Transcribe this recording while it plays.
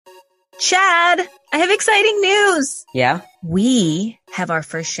Chad, I have exciting news. Yeah? We have our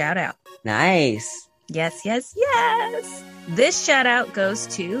first shout out. Nice. Yes. This shout out goes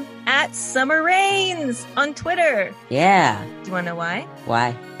to @SummerRains on Twitter. Yeah. Do you want to know why?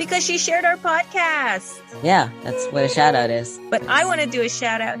 Why? Because she shared our podcast. Yeah, that's what a shout out is. But I want to do a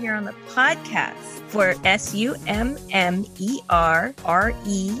shout out here on the podcast for SummerReigns.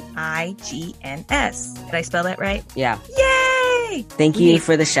 Did I spell that right? Yeah. Yay! Thank you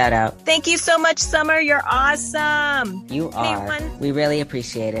for the shout out. Thank you so much, Summer. You're awesome. You are. We really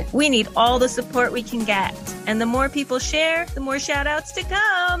appreciate it. We need all the support we can get. And the more people share, the more shout outs to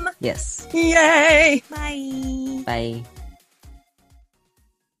come. Yes. Yay! Bye. Bye.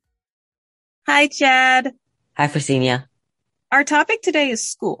 Hi, Chad. Hi, Frasinia. Our topic today is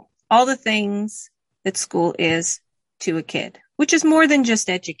school. All the things that school is to a kid, which is more than just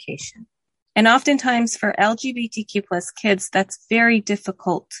education. And oftentimes for LGBTQ plus kids, that's very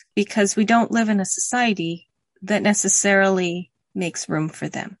difficult because we don't live in a society that necessarily makes room for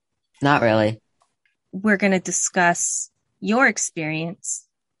them. Not really. We're going to discuss your experience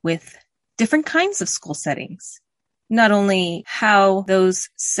with different kinds of school settings. Not only how those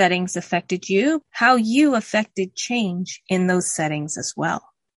settings affected you, how you affected change in those settings as well.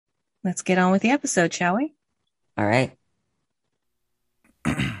 Let's get on with the episode, shall we? All right.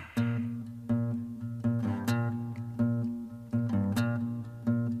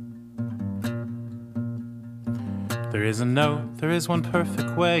 There is a note, there is one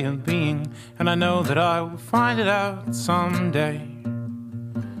perfect way of being, and I know that I will find it out someday.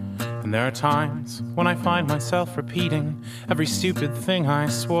 And there are times when I find myself repeating every stupid thing I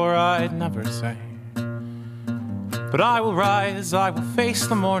swore I'd never say. But I will rise, I will face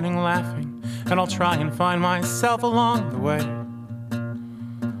the morning laughing, and I'll try and find myself along the way.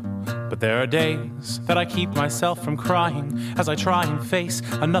 But there are days that I keep myself from crying as I try and face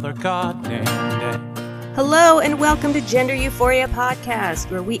another goddamn day. Hello and welcome to Gender Euphoria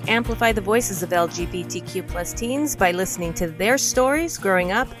Podcast, where we amplify the voices of LGBTQ plus teens by listening to their stories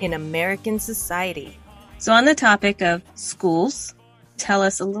growing up in American society. So on the topic of schools, tell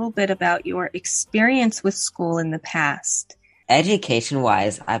us a little bit about your experience with school in the past.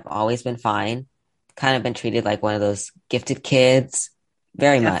 Education-wise, I've always been fine. Kind of been treated like one of those gifted kids.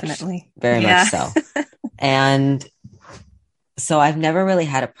 Very Definitely. much. Very much so. And so I've never really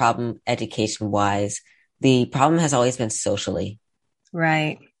had a problem education-wise. The problem has always been socially.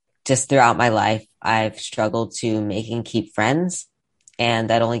 Right. Just throughout my life, I've struggled to make and keep friends, and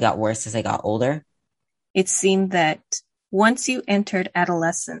that only got worse as I got older. It seemed that once you entered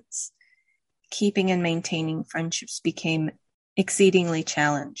adolescence, keeping and maintaining friendships became exceedingly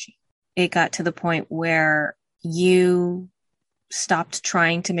challenging. It got to the point where you stopped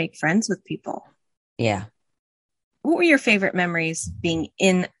trying to make friends with people. Yeah. What were your favorite memories being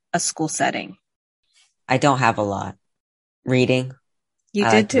in a school setting? I don't have a lot. Reading. You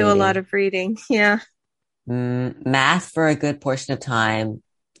did do a lot of reading. Yeah. Math for a good portion of time.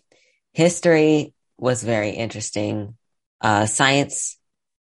 History was very interesting. Science.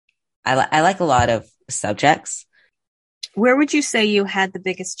 I like a lot of subjects. Where would you say you had the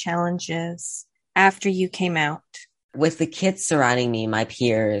biggest challenges after you came out? With the kids surrounding me, my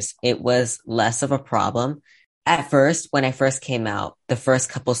peers, it was less of a problem. At first, when I first came out, the first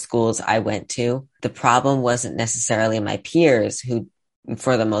couple schools I went to, the problem wasn't necessarily my peers, who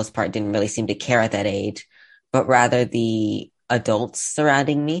for the most part didn't really seem to care at that age, but rather the adults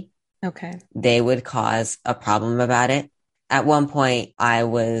surrounding me. Okay. They would cause a problem about it. At one point, I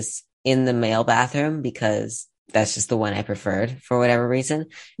was in the male bathroom because that's just the one I preferred for whatever reason.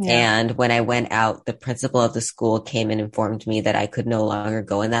 Yeah. And when I went out, the principal of the school came and informed me that I could no longer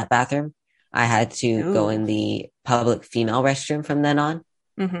go in that bathroom. I had to go in the public female restroom from then on.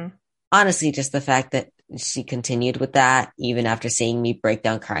 Mm-hmm. Honestly, just the fact that she continued with that, even after seeing me break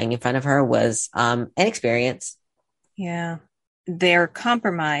down crying in front of her, was an experience. Yeah. Their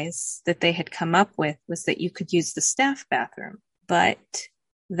compromise that they had come up with was that you could use the staff bathroom, but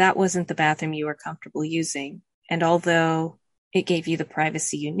that wasn't the bathroom you were comfortable using. And although it gave you the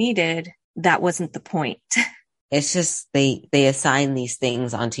privacy you needed, that wasn't the point. It's just they assign these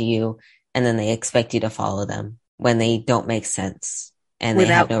things onto you, and then they expect you to follow them when they don't make sense and they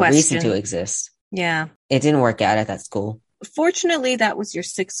have no reason to exist. Yeah. It didn't work out at that school. Fortunately, that was your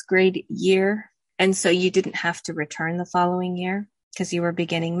 6th grade year. And so you didn't have to return the following year because you were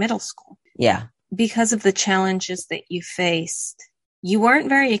beginning middle school. Yeah. Because of the challenges that you faced, you weren't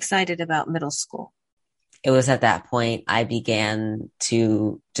very excited about middle school. It was at that point I began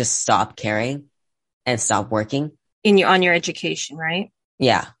to just stop caring and stop working. On your education, right?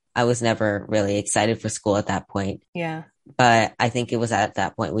 Yeah. I was never really excited for school at that point. Yeah. But I think it was at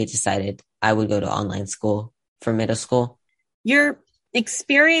that point we decided I would go to online school for middle school. Your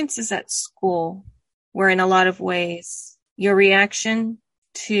experiences at school were in a lot of ways your reaction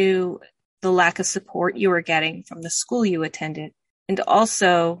to the lack of support you were getting from the school you attended, and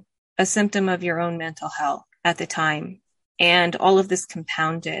also a symptom of your own mental health at the time. And all of this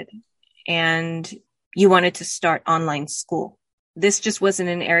compounded, and you wanted to start online school. This just wasn't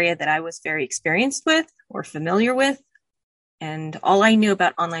an area that I was very experienced with or familiar with. And all I knew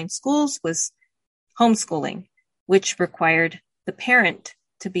about online schools was homeschooling, which required the parent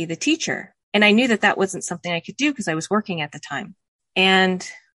to be the teacher. And I knew that that wasn't something I could do because I was working at the time. And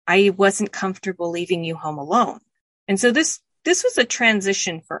I wasn't comfortable leaving you home alone. And so this was a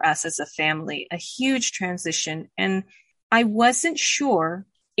transition for us as a family, a huge transition. And I wasn't sure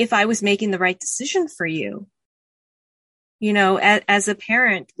if I was making the right decision for you. You know, as a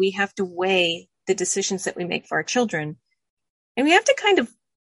parent, we have to weigh the decisions that we make for our children. And we have to kind of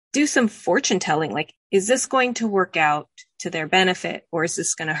do some fortune telling, like, is this going to work out to their benefit, or is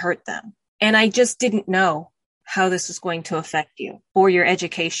this going to hurt them? And I just didn't know how this was going to affect you or your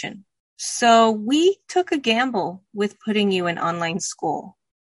education. So we took a gamble with putting you in online school.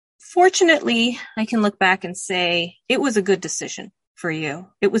 Fortunately, I can look back and say it was a good decision for you.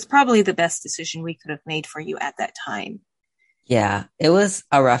 It was probably the best decision we could have made for you at that time. Yeah, it was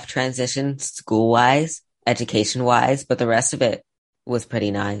a rough transition school-wise, education-wise, but the rest of it was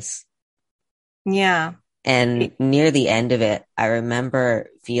pretty nice. Yeah. And near the end of it, I remember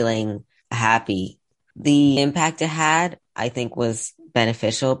feeling happy. The impact it had, I think, was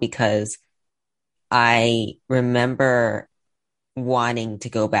beneficial because I remember wanting to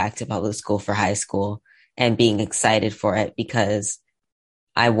go back to public school for high school and being excited for it because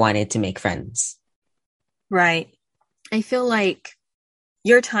I wanted to make friends. Right. I feel like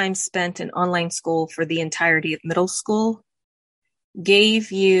your time spent in online school for the entirety of middle school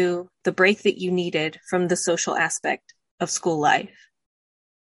gave you the break that you needed from the social aspect of school life.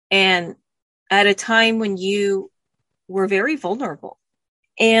 And at a time when you were very vulnerable.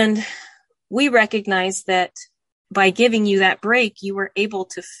 And we recognized that by giving you that break, you were able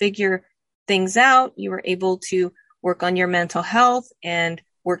to figure things out. You were able to work on your mental health and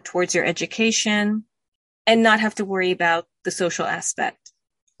work towards your education and not have to worry about the social aspect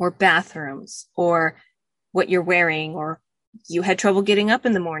or bathrooms or what you're wearing, or you had trouble getting up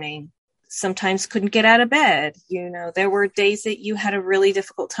in the morning, sometimes couldn't get out of bed. You know, there were days that you had a really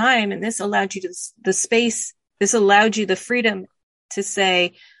difficult time, and this allowed you the space. This allowed you the freedom to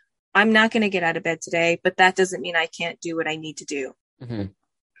say, I'm not going to get out of bed today, but that doesn't mean I can't do what I need to do. Mm-hmm.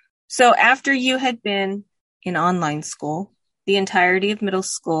 So after you had been in online school, the entirety of middle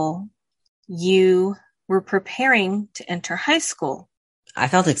school, you were preparing to enter high school. I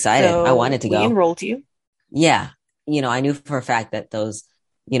felt excited. So I wanted to go. We enrolled you. Yeah. You know, I knew for a fact that those,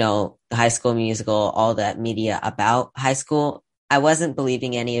 you know, the High School Musical, all that media about high school, I wasn't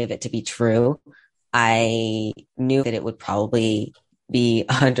believing any of it to be true. I knew that it would probably be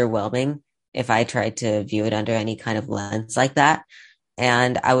underwhelming if I tried to view it under any kind of lens like that.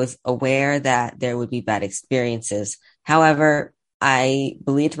 And I was aware that there would be bad experiences. However, I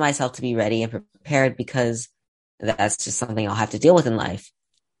believed myself to be ready and prepared because that's just something I'll have to deal with in life.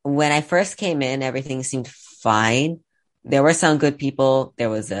 When I first came in, everything seemed fine. There were some good people. There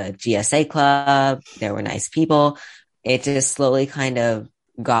was a GSA club. There were nice people. It just slowly kind of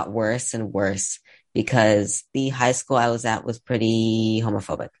got worse and worse because the high school I was at was pretty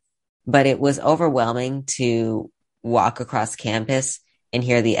homophobic. But it was overwhelming to walk across campus and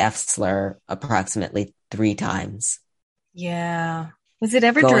hear the F slur approximately 3 times. Yeah. Was it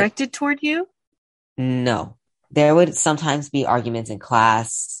ever directed toward you? No. There would sometimes be arguments in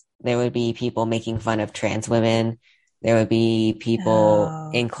class. There would be people making fun of trans women. There would be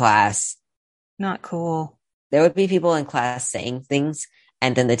people in class. Not cool. There would be people in class saying things,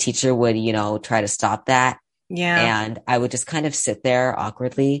 and then the teacher would, you know, try to stop that. Yeah. And I would just kind of sit there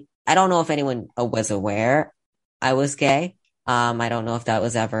awkwardly. I don't know if anyone was aware I was gay. I don't know if that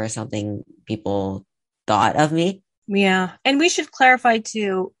was ever something people thought of me. Yeah. And we should clarify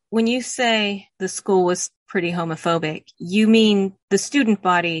too, when you say the school was pretty homophobic, you mean the student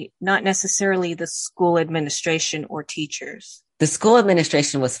body, not necessarily the school administration or teachers. The school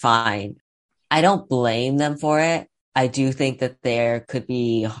administration was fine. I don't blame them for it. I do think that there could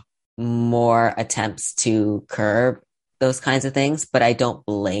be more attempts to curb those kinds of things, but I don't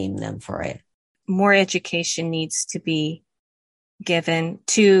blame them for it. More education needs to be given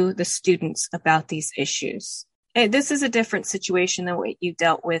to the students about these issues. And this is a different situation than what you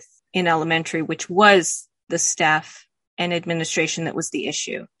dealt with in elementary, which was the staff and administration that was the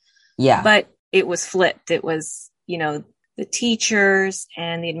issue. Yeah. But it was flipped. It was, the teachers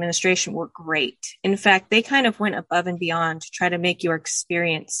and the administration were great. In fact, they kind of went above and beyond to try to make your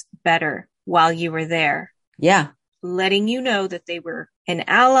experience better while you were there. Yeah. Letting you know that they were an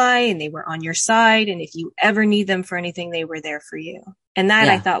ally and they were on your side. And if you ever need them for anything, they were there for you. And that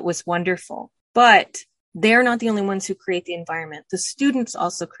I thought was wonderful. But they're not the only ones who create the environment. The students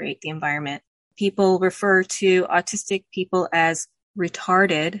also create the environment. People refer to autistic people as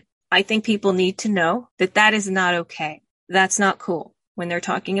retarded. I think people need to know that that is not okay. That's not cool. When they're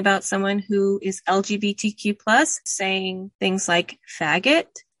talking about someone who is LGBTQ plus, saying things like faggot,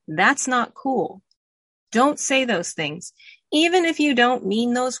 that's not cool. Don't say those things. Even if you don't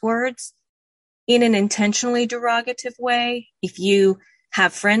mean those words in an intentionally derogative way, if you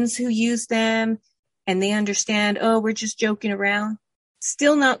have friends who use them and they understand, oh, we're just joking around,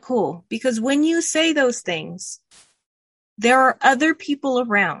 still not cool. Because when you say those things, there are other people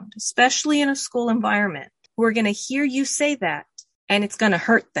around, especially in a school environment, who are going to hear you say that, and it's going to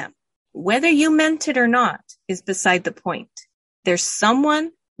hurt them. Whether you meant it or not is beside the point. There's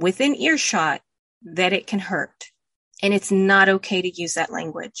someone within earshot that it can hurt, and it's not okay to use that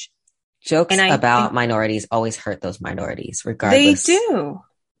language. Jokes about minorities always hurt those minorities, regardless. They do.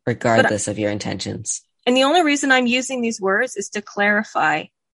 Regardless of your intentions. And the only reason I'm using these words is to clarify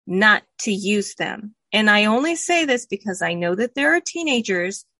not to use them. And I only say this because I know that there are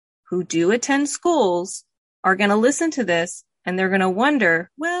teenagers who do attend schools are going to listen to this and they're going to wonder,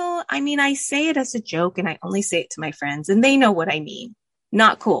 well, I mean, I say it as a joke and I only say it to my friends and they know what I mean.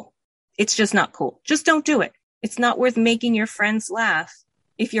 Not cool. It's just not cool. Just don't do it. It's not worth making your friends laugh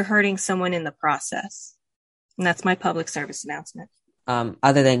if you're hurting someone in the process. And that's my public service announcement.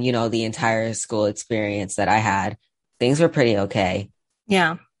 Other than, the entire school experience that I had, things were pretty okay.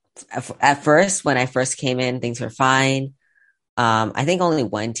 Yeah. At first, when I first came in, things were fine. I think only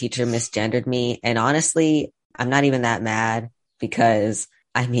one teacher misgendered me. And honestly, I'm not even that mad because,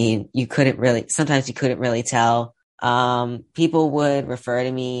 sometimes you couldn't really tell. People would refer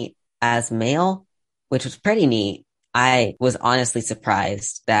to me as male, which was pretty neat. I was honestly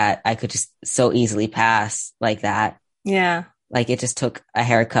surprised that I could just so easily pass like that. Yeah. Like it just took a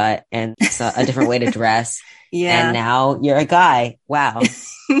haircut and a different way to dress. Yeah. And now you're a guy. Wow.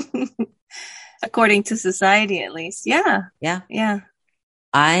 According to society, at least. Yeah. Yeah. Yeah.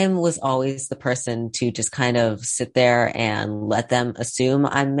 I was always the person to just kind of sit there and let them assume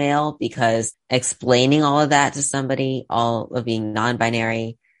I'm male, because explaining all of that to somebody, all of being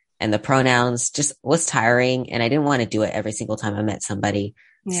non-binary and the pronouns, just was tiring. And I didn't want to do it every single time I met somebody.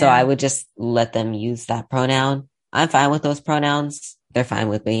 Yeah. So I would just let them use that pronoun. I'm fine with those pronouns. They're fine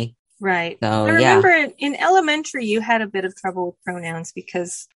with me. Right. So, I remember in elementary, you had a bit of trouble with pronouns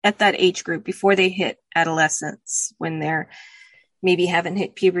because at that age group, before they hit adolescence, when they're maybe haven't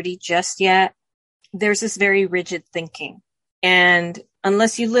hit puberty just yet, there's this very rigid thinking. And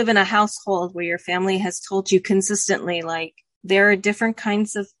unless you live in a household where your family has told you consistently, like, there are different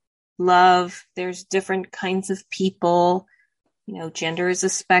kinds of love, there's different kinds of people, gender is a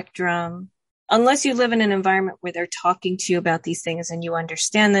spectrum. Unless you live in an environment where they're talking to you about these things and you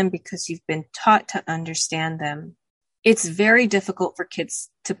understand them because you've been taught to understand them, it's very difficult for kids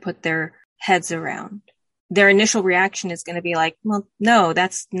to put their heads around. Their initial reaction is going to be like, well, no,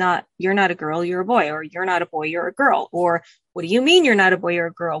 you're not a girl, you're a boy, or you're not a boy, you're a girl. Or what do you mean you're not a boy or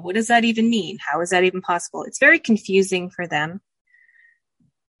a girl? What does that even mean? How is that even possible? It's very confusing for them.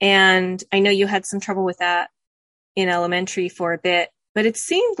 And I know you had some trouble with that in elementary for a bit, but it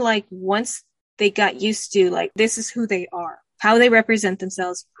seemed like once they got used to, like, this is who they are, how they represent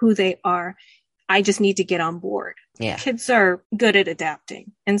themselves, who they are, I just need to get on board. Yeah. Kids are good at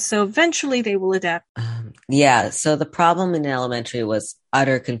adapting. And so eventually they will adapt. Yeah. So the problem in elementary was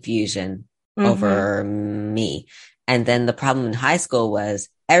utter confusion over me. And then the problem in high school was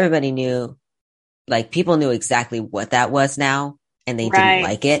everybody knew, like, people knew exactly what that was now, and they didn't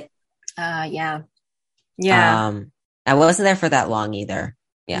like it. Yeah. Yeah. I wasn't there for that long either.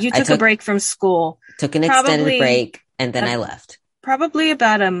 Yeah. You took a break from school. Took an extended break, and then I left. Probably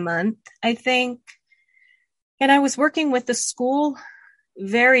about a month, I think. And I was working with the school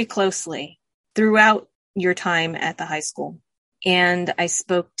very closely throughout your time at the high school. And I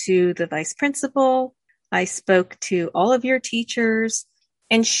spoke to the vice principal. I spoke to all of your teachers,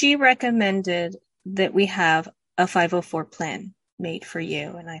 and she recommended that we have a 504 plan made for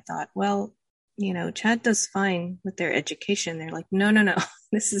you. And I thought, well, Chad does fine with their education. They're like, no,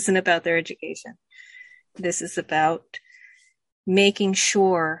 this isn't about their education. This is about making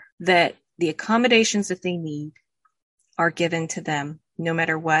sure that the accommodations that they need are given to them no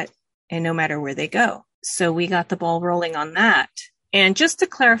matter what and no matter where they go. So we got the ball rolling on that. And just to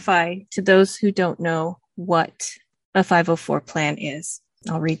clarify to those who don't know what a 504 plan is.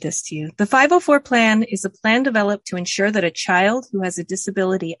 I'll read this to you. The 504 plan is a plan developed to ensure that a child who has a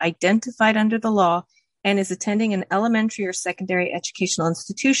disability identified under the law and is attending an elementary or secondary educational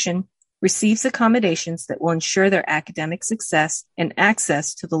institution receives accommodations that will ensure their academic success and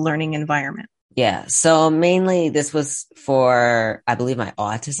access to the learning environment. Yeah. So mainly this was for, I believe, my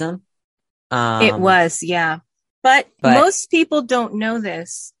autism. It was, yeah. But most people don't know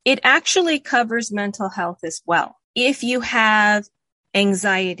this. It actually covers mental health as well. If you have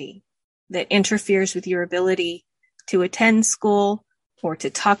anxiety that interferes with your ability to attend school or to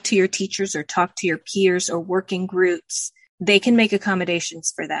talk to your teachers or talk to your peers or work in groups, they can make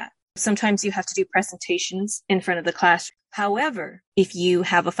accommodations for that. Sometimes you have to do presentations in front of the class. However, if you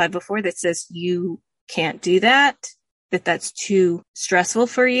have a 504 that says you can't do that, that's too stressful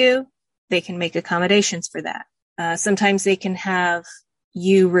for you, they can make accommodations for that. Sometimes they can have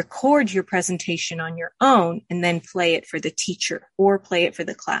you record your presentation on your own and then play it for the teacher or play it for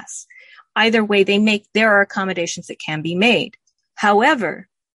the class. Either way, there are accommodations that can be made. However,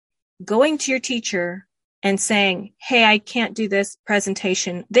 going to your teacher and saying, hey, I can't do this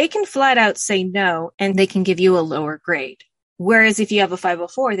presentation, they can flat out say no, and they can give you a lower grade. Whereas if you have a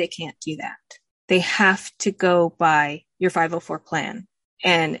 504, they can't do that. They have to go by your 504 plan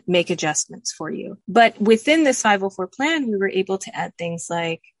and make adjustments for you. But within this 504 plan, we were able to add things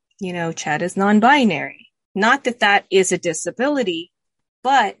like, Chad is non-binary. Not that that is a disability,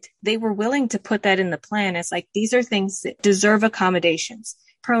 but they were willing to put that in the plan as like, these are things that deserve accommodations,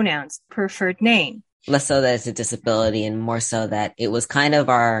 pronouns, preferred name. Less so that it's a disability and more so that it was kind of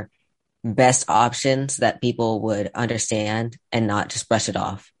our best options that people would understand and not just brush it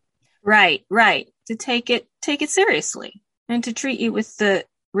off. Right. To take it seriously and to treat you with the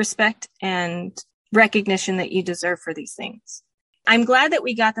respect and recognition that you deserve for these things. I'm glad that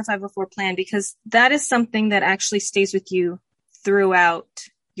we got the 504 plan because that is something that actually stays with you throughout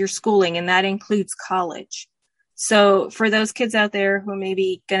your schooling, and that includes college. So for those kids out there who may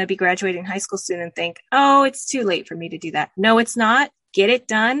be going to be graduating high school soon and think, oh, it's too late for me to do that. No, it's not. Get it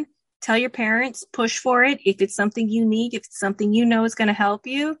done. Tell your parents, push for it. If it's something you need, if it's something you know is going to help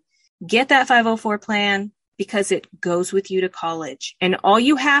you, get that 504 plan because it goes with you to college. And all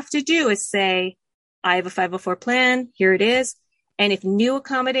you have to do is say, I have a 504 plan. Here it is. And if new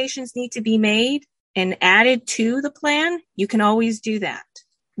accommodations need to be made and added to the plan, you can always do that.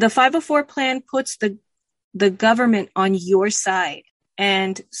 The 504 plan puts the government on your side,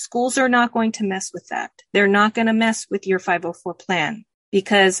 and schools are not going to mess with that. They're not going to mess with your 504 plan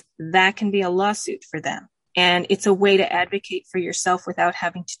because that can be a lawsuit for them. And it's a way to advocate for yourself without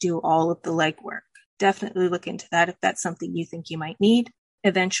having to do all of the legwork. Definitely look into that if that's something you think you might need.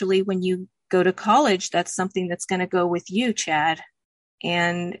 Eventually, when you go to college, that's something that's going to go with you, Chad.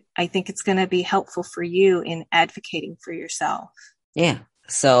 And I think it's going to be helpful for you in advocating for yourself. Yeah.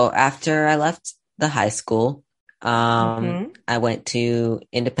 So after I left the high school, I went to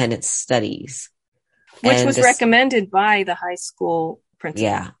independent studies. Which was recommended by the high school principal.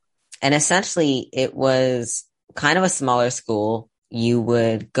 Yeah. And essentially it was kind of a smaller school. You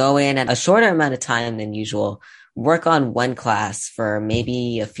would go in at a shorter amount of time than usual, work on one class for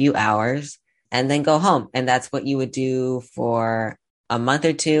maybe a few hours, and then go home. And that's what you would do for a month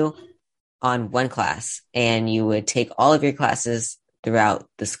or two on one class. And you would take all of your classes throughout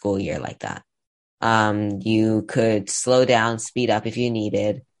the school year like that. You could slow down, speed up if you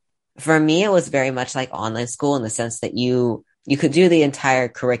needed. For me, it was very much like online school in the sense that you could do the entire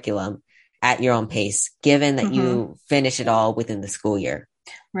curriculum at your own pace, given that you finish it all within the school year.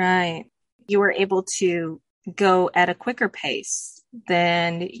 Right. You were able to go at a quicker pace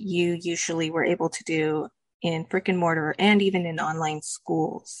than you usually were able to do in brick and mortar and even in online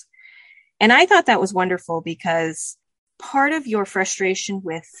schools. And I thought that was wonderful because part of your frustration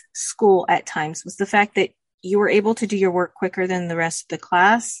with school at times was the fact that you were able to do your work quicker than the rest of the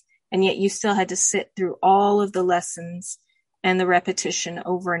class, and yet you still had to sit through all of the lessons and the repetition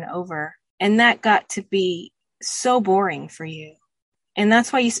over and over. And that got to be so boring for you. And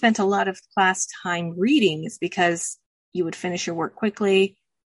that's why you spent a lot of class time reading, is because you would finish your work quickly.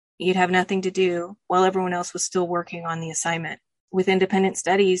 You'd have nothing to do while everyone else was still working on the assignment. With independent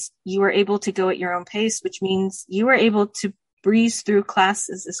studies, you were able to go at your own pace, which means you were able to breeze through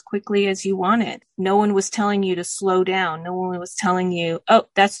classes as quickly as you wanted. No one was telling you to slow down. No one was telling you, oh,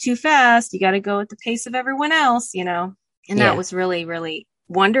 that's too fast. You got to go at the pace of everyone else, And that was really, really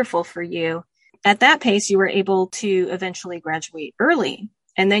wonderful for you. At that pace, you were able to eventually graduate early,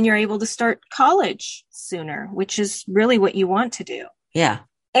 and then you're able to start college sooner, which is really what you want to do. Yeah.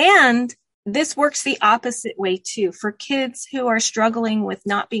 And this works the opposite way too for kids who are struggling with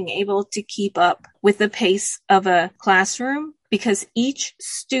not being able to keep up with the pace of a classroom, because each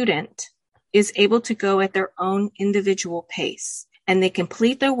student is able to go at their own individual pace and they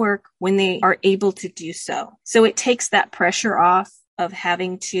complete their work when they are able to do so. So it takes that pressure off of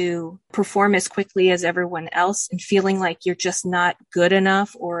having to perform as quickly as everyone else and feeling like you're just not good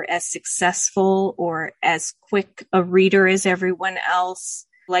enough or as successful or as quick a reader as everyone else.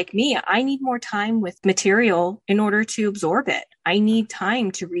 Like me, I need more time with material in order to absorb it. I need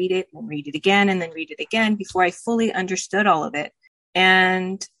time to read it and read it again and then read it again before I fully understood all of it.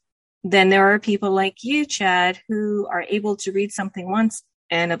 And then there are people like you, Chad, who are able to read something once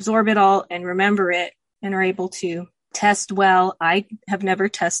and absorb it all and remember it and are able to test well. I have never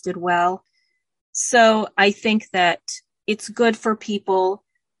tested well. So I think that it's good for people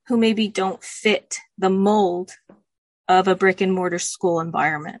who maybe don't fit the mold of a brick and mortar school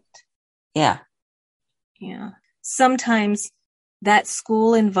environment. Yeah. Yeah. Sometimes that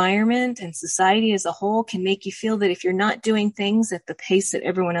school environment and society as a whole can make you feel that if you're not doing things at the pace that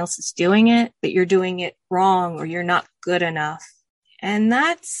everyone else is doing it, that you're doing it wrong or you're not good enough. And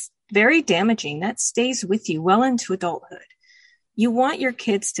that's very damaging. That stays with you well into adulthood. You want your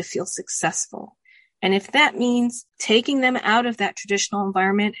kids to feel successful. And if that means taking them out of that traditional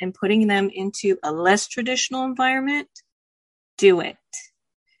environment and putting them into a less traditional environment, do it.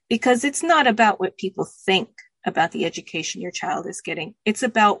 Because it's not about what people think about the education your child is getting. It's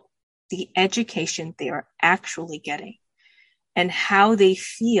about the education they are actually getting and how they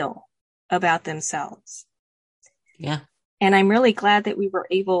feel about themselves. Yeah. And I'm really glad that we were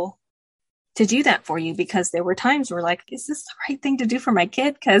able to do that for you, because there were times where like, is this the right thing to do for my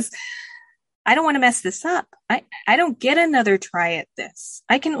kid? Because I don't want to mess this up. I don't get another try at this.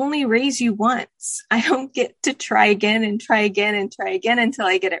 I can only raise you once. I don't get to try again and try again and try again until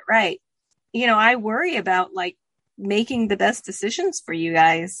I get it right. You know, I worry about like making the best decisions for you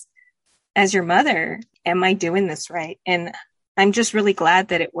guys as your mother. Am I doing this right? And I'm just really glad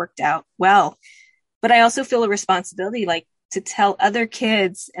that it worked out well. But I also feel a responsibility, like to tell other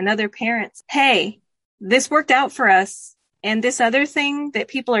kids and other parents, hey, this worked out for us. And this other thing that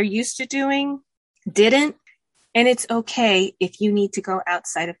people are used to doing didn't. And it's okay if you need to go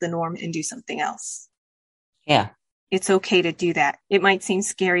outside of the norm and do something else. Yeah. It's okay to do that. It might seem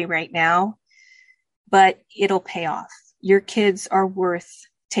scary right now, but it'll pay off. Your kids are worth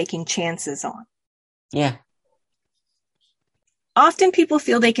taking chances on. Yeah. Often people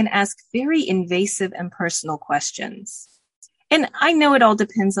feel they can ask very invasive and personal questions. And I know it all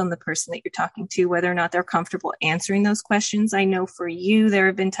depends on the person that you're talking to, whether or not they're comfortable answering those questions. I know for you, there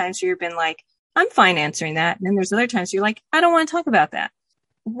have been times where you've been like, I'm fine answering that. And then there's other times you're like, I don't want to talk about that.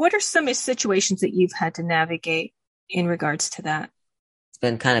 What are some situations that you've had to navigate in regards to that? It's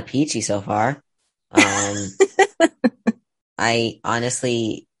been kind of peachy so far. I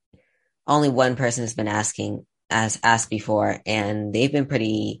honestly, only one person has been asked before, and they've been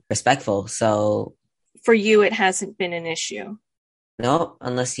pretty respectful. So for you, it hasn't been an issue. No,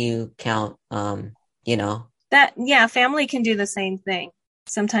 unless you count, that, yeah, family can do the same thing.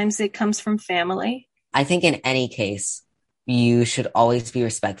 Sometimes it comes from family. I think in any case, you should always be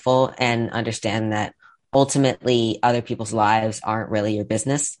respectful and understand that ultimately other people's lives aren't really your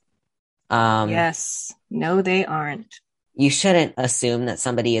business. Yes. No, they aren't. You shouldn't assume that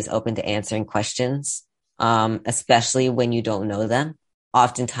somebody is open to answering questions, especially when you don't know them.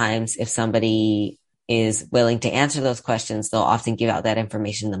 Oftentimes, if somebody is willing to answer those questions, they'll often give out that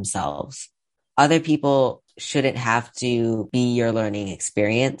information themselves. Other people shouldn't have to be your learning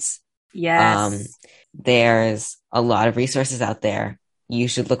experience. Yes. There's a lot of resources out there. You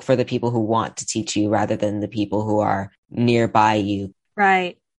should look for the people who want to teach you rather than the people who are nearby you.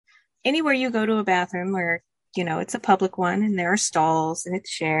 Right. Anywhere you go to a bathroom where, it's a public one and there are stalls and it's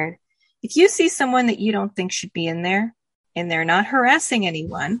shared. If you see someone that you don't think should be in there and they're not harassing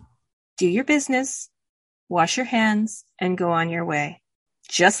anyone, do your business, wash your hands, and go on your way.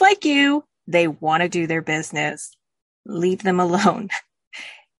 Just like you, they want to do their business. Leave them alone.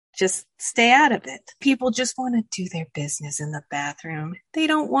 Just stay out of it. People just want to do their business in the bathroom. They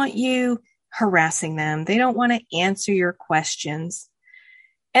don't want you harassing them. They don't want to answer your questions.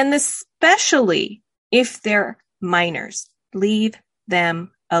 And especially if they're minors, leave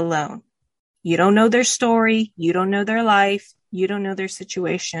them alone. You don't know their story. You don't know their life. You don't know their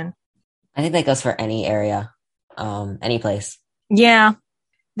situation. I think that goes for any area, any place. Yeah.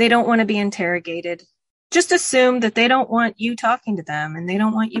 They don't want to be interrogated. Just assume that they don't want you talking to them and they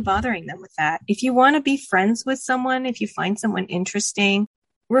don't want you bothering them with that. If you want to be friends with someone, if you find someone interesting,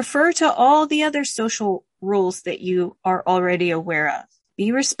 refer to all the other social rules that you are already aware of,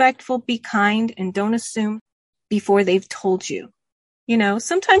 Be respectful, be kind, and don't assume before they've told you. You know,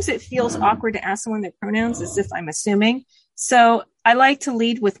 sometimes it feels awkward to ask someone their pronouns as if I'm assuming. So I like to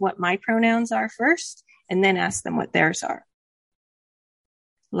lead with what my pronouns are first and then ask them what theirs are.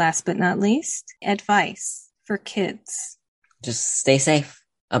 Last but not least, advice for kids. Just stay safe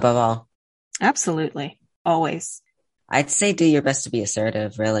above all. Absolutely. Always. I'd say do your best to be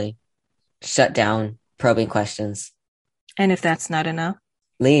assertive, really. Shut down probing questions. And if that's not enough,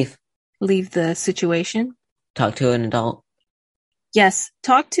 leave the situation. Talk to an adult. Yes.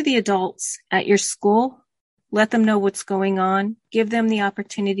 Talk to the adults at your school. Let them know what's going on. Give them the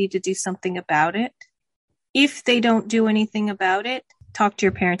opportunity to do something about it. If they don't do anything about it, talk to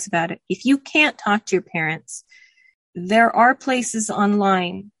your parents about it. If you can't talk to your parents, there are places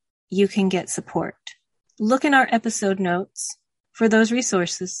online you can get support. Look in our episode notes for those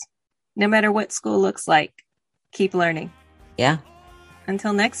resources. No matter what school looks like, keep learning. Yeah.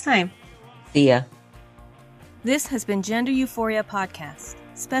 Until next time. See ya. This has been Gender Euphoria Podcast.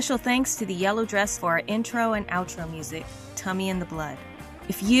 Special thanks to the Yellow Dress for our intro and outro music, Tummy in the Blood.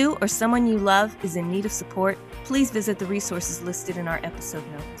 If you or someone you love is in need of support, please visit the resources listed in our episode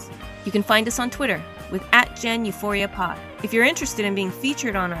notes. You can find us on Twitter with @GenEuphoriaPod. If you're interested in being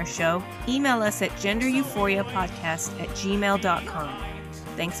featured on our show, email us at gendereuphoriapodcast@gmail.com.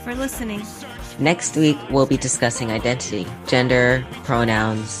 Thanks for listening. Next week, we'll be discussing identity, gender,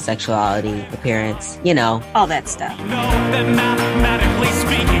 pronouns, sexuality, appearance, you know. All that stuff. No, that mathematically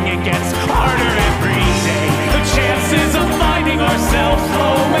speaking, it gets harder every day. The chances of finding ourselves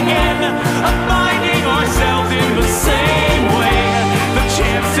home again, of finding ourselves in the same way. The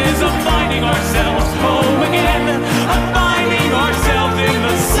chances of finding ourselves home again, of finding ourselves in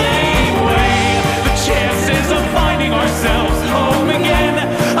the same way. The chances of finding ourselves home again,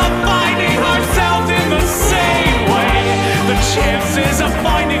 of finding ourselves in the same way. The chances of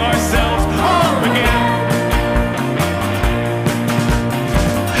finding ourselves home again.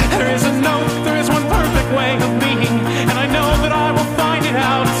 There is one perfect way of being, and I know that I will find it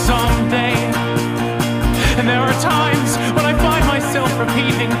out someday. And there are times when I find myself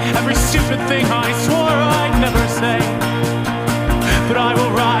repeating every stupid thing I swore I'd never say. But I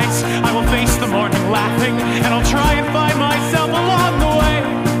will rise, I will face the morning laughing, and I'll try and find myself along the way.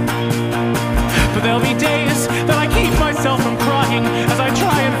 But there'll be days